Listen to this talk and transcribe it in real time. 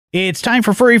It's time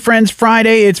for Furry Friends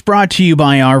Friday. It's brought to you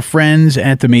by our friends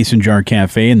at the Mason Jar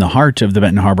Cafe in the heart of the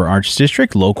Benton Harbor Arts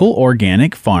District. Local,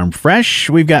 organic, farm fresh.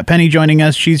 We've got Penny joining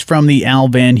us. She's from the Al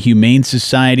Van Humane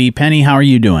Society. Penny, how are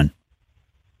you doing?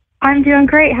 I'm doing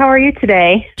great. How are you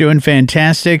today? Doing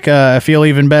fantastic. I feel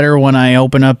even better when I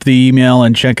open up the email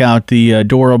and check out the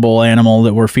adorable animal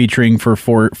that we're featuring for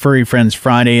Furry Friends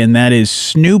Friday, and that is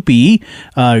Snoopy.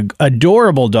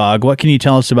 Adorable dog. What can you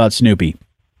tell us about Snoopy?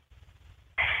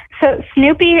 So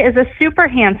Snoopy is a super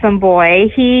handsome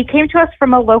boy. He came to us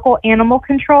from a local animal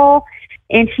control,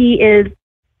 and he is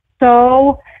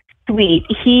so sweet.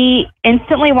 He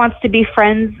instantly wants to be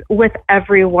friends with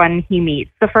everyone he meets.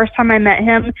 The first time I met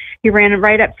him, he ran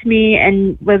right up to me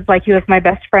and was like he was my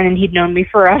best friend and he'd known me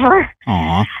forever.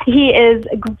 Aww. He is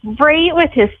great with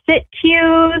his sit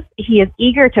cues. He is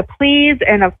eager to please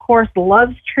and, of course,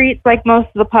 loves treats like most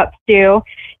of the pups do.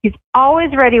 He's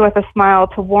always ready with a smile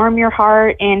to warm your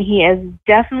heart, and he is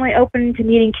definitely open to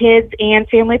meeting kids and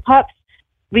family pups.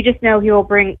 We just know he will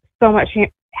bring so much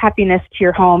happiness to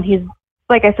your home. He's,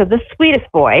 like I said, the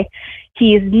sweetest boy.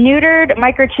 He's neutered,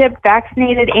 microchipped,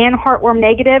 vaccinated, and heartworm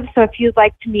negative. So if you'd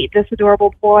like to meet this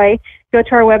adorable boy, go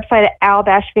to our website at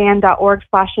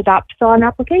al-van.org/adopt to fill out an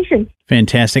application.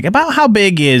 Fantastic. About how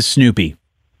big is Snoopy?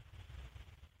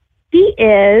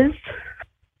 He's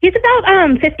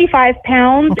about 55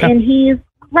 pounds, okay. And he's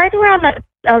right around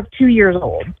 2 years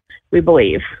old, we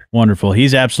believe. Wonderful.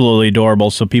 He's absolutely adorable,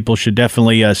 so people should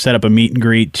definitely set up a meet and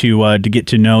greet to get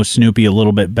to know Snoopy a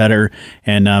little bit better,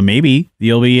 and maybe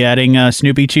you'll be adding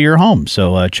Snoopy to your home.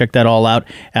 So check that all out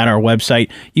at our website.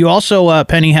 You also,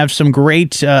 Penny, have some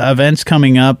great events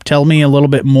coming up. Tell me a little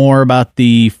bit more about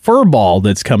the Fur Ball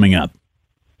that's coming up.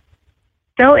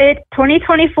 So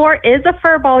 2024 is a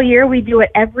Fur Ball year. We do it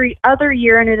every other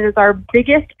year, and it is our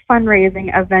biggest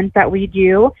fundraising event that we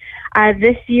do.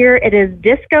 This year, it is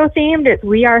disco themed. It's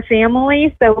We Are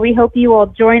Family, so we hope you will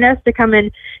join us to come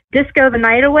and disco the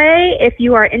night away. If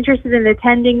you are interested in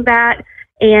attending that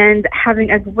and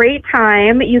having a great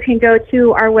time, you can go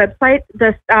to our website.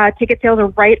 The ticket sales are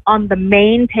right on the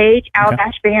main page,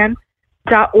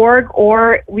 al-van.org,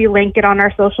 or we link it on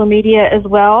our social media as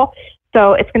well.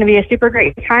 So it's going to be a super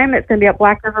great time. It's going to be at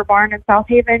Black River Barn in South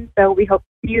Haven, so we hope to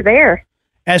see you there.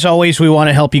 As always, we want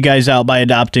to help you guys out by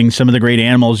adopting some of the great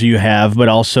animals you have, but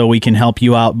also we can help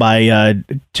you out by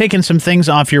taking some things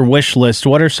off your wish list.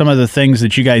 What are some of the things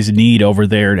that you guys need over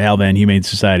there at Al Van Humane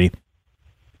Society?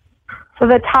 So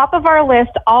the top of our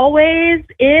list always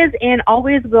is and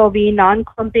always will be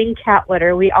non-clumping cat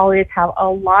litter. We always have a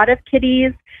lot of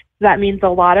kitties. That means a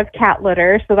lot of cat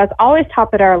litter. So that's always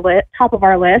top of our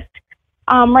list.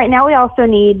 Right now, we also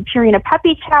need Purina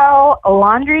puppy chow,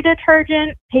 laundry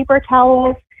detergent, paper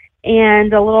towels,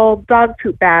 and a little dog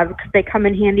poop bag because they come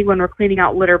in handy when we're cleaning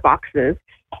out litter boxes.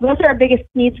 So those are our biggest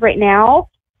needs right now.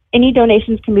 Any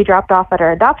donations can be dropped off at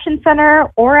our adoption center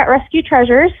or at Rescue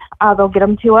Treasures. They'll get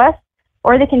them to us,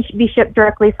 or they can be shipped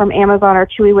directly from Amazon or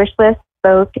Chewy Wishlist.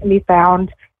 Those can be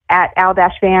found at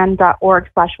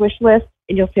al-van.org/wishlist,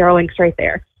 and you'll see our links right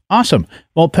there. Awesome.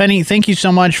 Well, Penny, thank you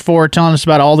so much for telling us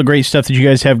about all the great stuff that you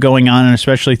guys have going on, and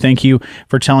especially thank you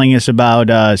for telling us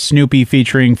about Snoopy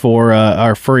featuring for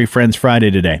our Furry Friends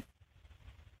Friday today.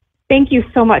 Thank you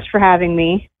so much for having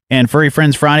me. And Furry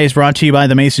Friends Friday is brought to you by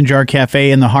the Mason Jar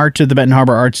Cafe in the heart of the Benton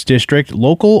Harbor Arts District.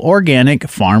 Local, organic,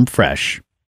 farm fresh.